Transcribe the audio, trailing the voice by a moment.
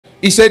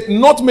He said,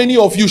 not many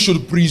of you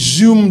should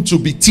presume to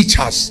be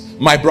teachers,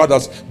 my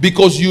brothers,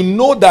 because you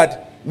know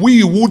that we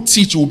who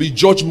teach will be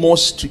judged more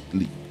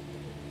strictly.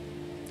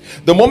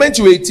 The moment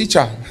you're a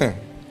teacher,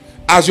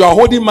 as you are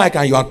holding mic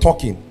and you are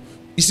talking,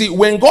 you see,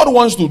 when God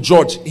wants to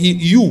judge,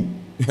 the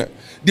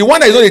one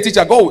that is not a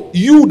teacher, God,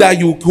 you that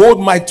you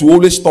hold mic to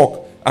always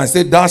talk and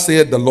say, thus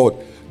saith the Lord.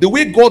 The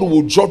way God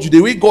will judge you,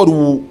 the way God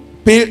will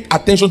pay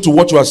attention to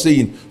what you are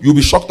saying, you'll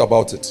be shocked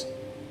about it.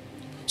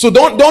 So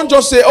don't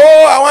just say,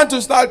 oh, I want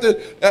to start.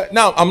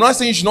 Now, I'm not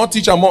saying you should not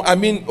teach. I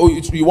mean, oh,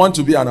 you want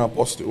to be an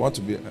apostle. You want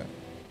to be.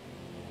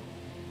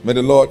 May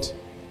the Lord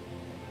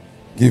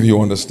give you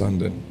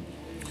understanding.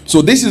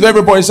 So this is very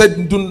important. He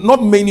said,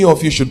 not many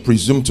of you should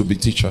presume to be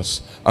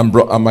teachers and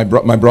my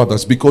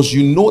brothers, because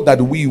you know that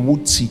we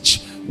who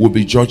teach will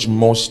be judged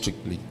more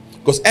strictly.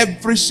 Because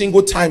every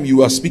single time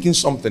you are speaking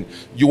something,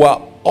 you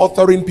are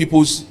authoring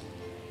people's,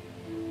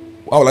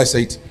 how will I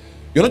say it?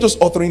 You're not just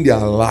authoring their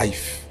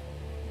life.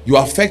 You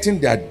are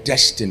affecting their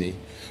destiny.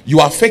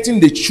 You are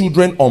affecting the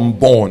children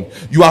unborn.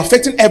 You are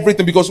affecting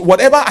everything, because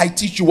whatever I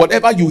teach you,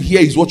 whatever you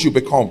hear is what you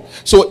become.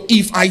 So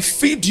if I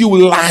feed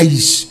you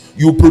lies,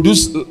 you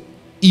produce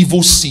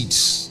evil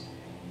seeds.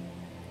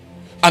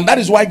 And that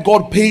is why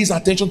God pays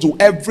attention to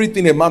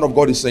everything a man of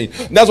God is saying.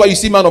 And that's why you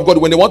see man of God,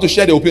 when they want to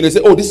share their opinion, they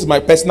say, oh, this is my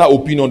personal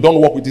opinion,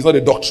 don't work with it, it's not a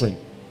doctrine.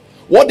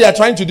 What they are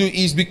trying to do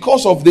is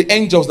because of the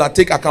angels that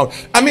take account.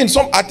 I mean,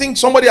 I think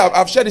somebody,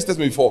 I've shared this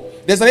testimony before.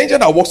 There's an angel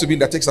that walks with me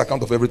that takes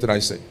account of everything I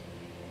say.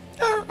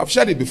 Yeah, I've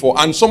shared it before.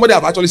 And somebody,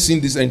 I've actually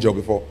seen this angel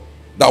before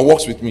that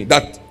walks with me,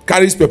 that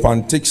carries paper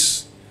and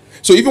takes.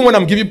 So even when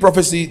I'm giving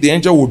prophecy, the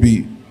angel will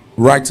be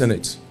writing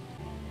it.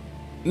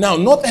 Now,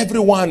 not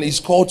everyone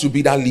is called to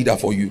be that leader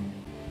for you.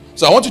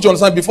 So I want you to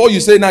understand, before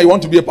you say now you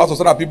want to be a pastor,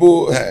 so that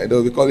people,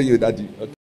 they'll be calling you daddy. Okay.